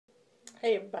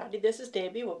Hey everybody, this is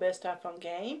Debbie with Best iPhone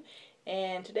Game,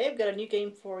 and today I've got a new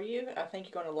game for you. I think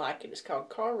you're going to like it. It's called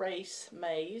Car Race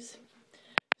Maze.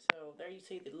 So there you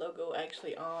see the logo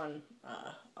actually on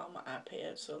my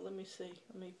iPad. So let me see,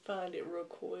 let me find it real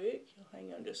quick.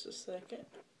 Hang on just a second,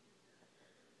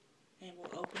 and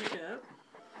we'll open it up.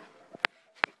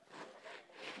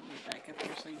 Let me back up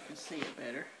here so you can see it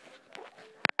better.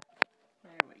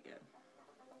 There we go.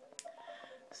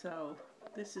 So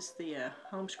this is the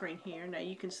home screen here. Now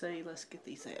you can see, let's get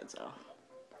these ads off.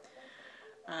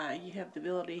 You have the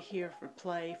ability here for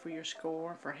play, for your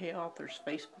score, for health. There's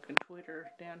Facebook and Twitter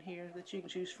down here that you can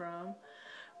choose from.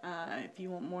 If you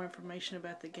want more information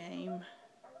about the game,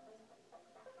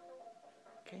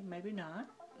 okay, maybe not.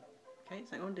 Okay,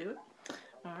 it's not going to do it.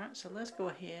 Alright, so let's go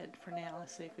ahead for now.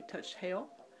 Let's see if we touch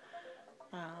help.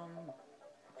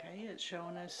 Okay, it's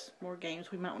showing us more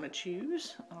games we might want to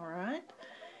choose. Alright,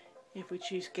 if we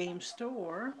choose Game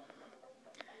Store,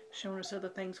 showing us other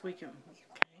things we can.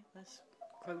 Okay, let's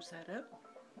close that up.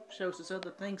 Shows us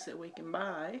other things that we can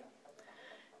buy.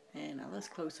 And let's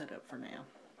close that up for now.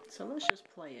 So let's just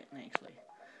play it and actually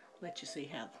let you see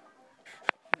how.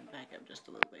 Let me back up just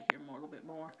a little bit here, a little bit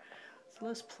more. So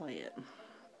let's play it.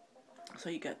 So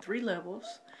you got 3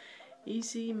 levels: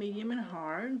 easy, medium, and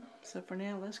hard. So for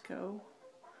now, let's go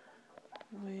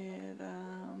with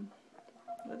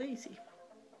easy.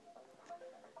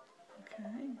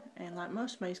 Okay, and like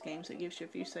most maze games, it gives you a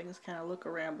few seconds to kind of look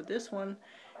around. But this one,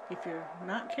 if you're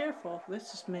not careful,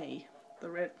 this is me, the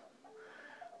red.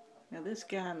 Now this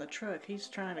guy in the truck, he's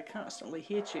trying to constantly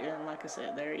hit you, and like I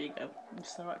said, there you go. You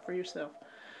saw it for yourself.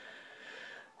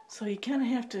 So you kind of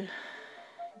have to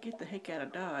get the heck out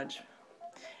of Dodge.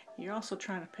 You're also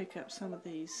trying to pick up some of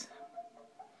these.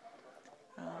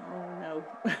 Oh no.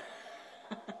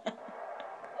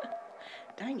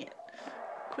 Dang it.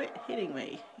 Quit hitting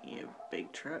me, you big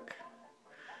truck.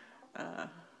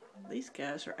 These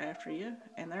guys are after you,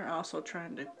 and they're also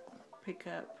trying to pick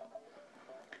up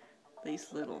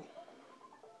these little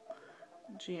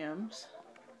gems.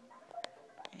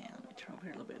 And let me turn over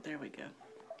here a little bit. There we go.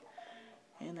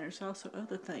 And there's also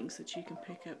other things that you can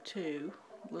pick up too,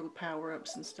 little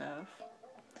power-ups and stuff.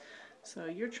 So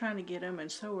you're trying to get them, and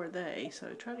so are they.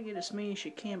 So try to get as many as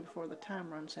you can before the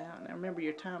time runs out. Now remember,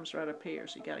 your time's right up here,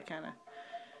 so you got to kind of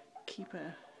keep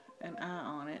an eye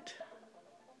on it.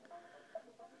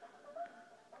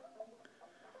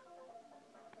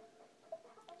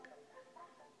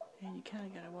 And you kind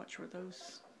of got to watch where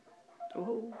those.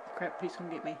 Oh crap! He's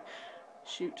gonna get me.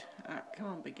 Shoot! All right, come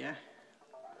on, big guy.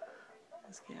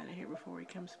 Let's get out of here before he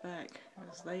comes back,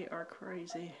 because they are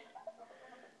crazy.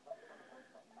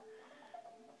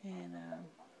 And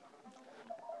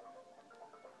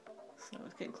so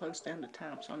it's getting close down to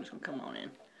time, so I'm just gonna come on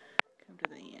in, come to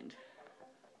the end.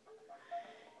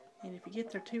 And if you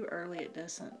get there too early, it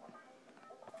doesn't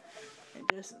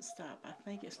stop. I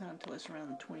think it's not until it's around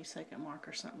the 20-second mark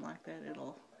or something like that.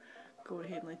 It'll go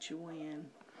ahead and let you win.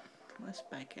 Let's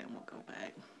back out and we'll go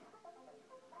back.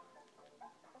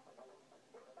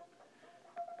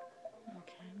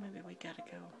 Okay, maybe we gotta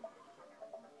go.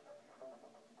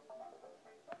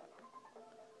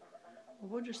 Well,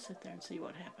 we'll just sit there and see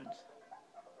what happens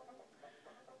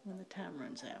when the time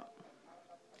runs out.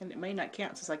 And it may not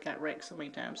count since I got wrecked so many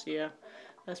times. Yeah,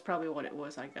 that's probably what it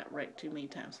was. I got wrecked too many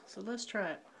times. So let's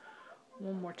try it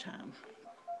one more time.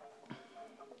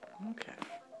 Okay.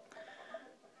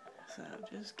 So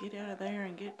just get out of there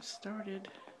and get started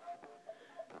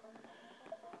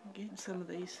getting some of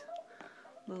these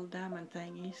little diamond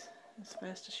thingies as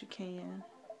fast as you can.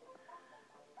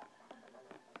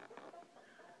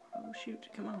 Oh shoot,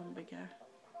 come on, big guy.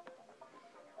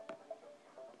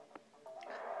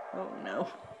 Oh no.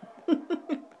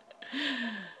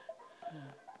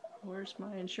 Where's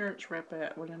my insurance rep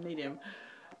at when I need him?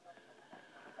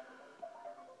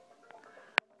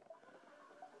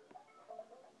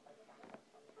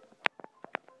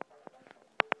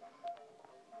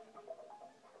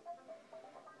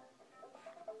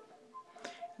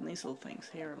 And these little things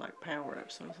here are like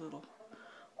power-ups, those little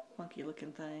funky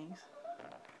looking things.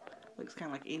 Looks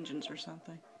kind of like engines or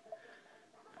something.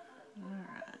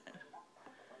 Alright.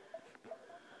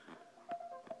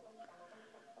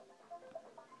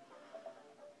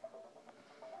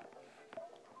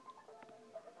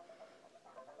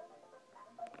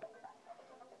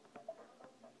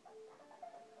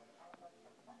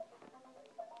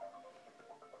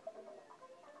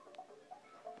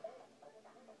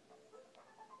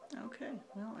 Okay,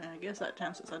 well, I guess that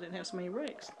time, since I didn't have so many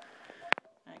wrecks,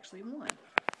 I actually won.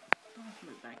 I'll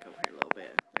move back over here a little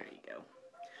bit. There you go.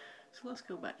 So let's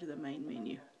go back to the main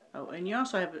menu. Oh, and you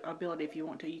also have the ability, if you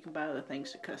want to, you can buy other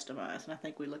things to customize, and I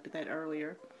think we looked at that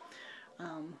earlier.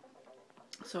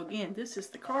 So again, this is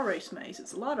the car race maze.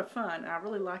 It's a lot of fun. I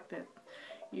really like that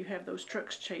you have those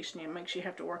trucks chasing you. It makes you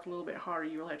have to work a little bit harder.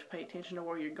 You really have to pay attention to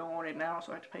where you're going, and I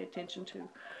also have to pay attention to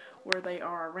where they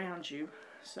are around you.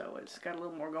 So it's got a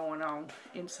little more going on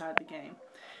inside the game.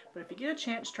 But if you get a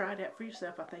chance, try it out for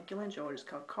yourself. I think you'll enjoy it. It's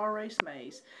called Car Race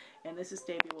Maze. And this is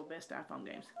Debbie with Best iPhone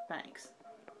Games. Thanks.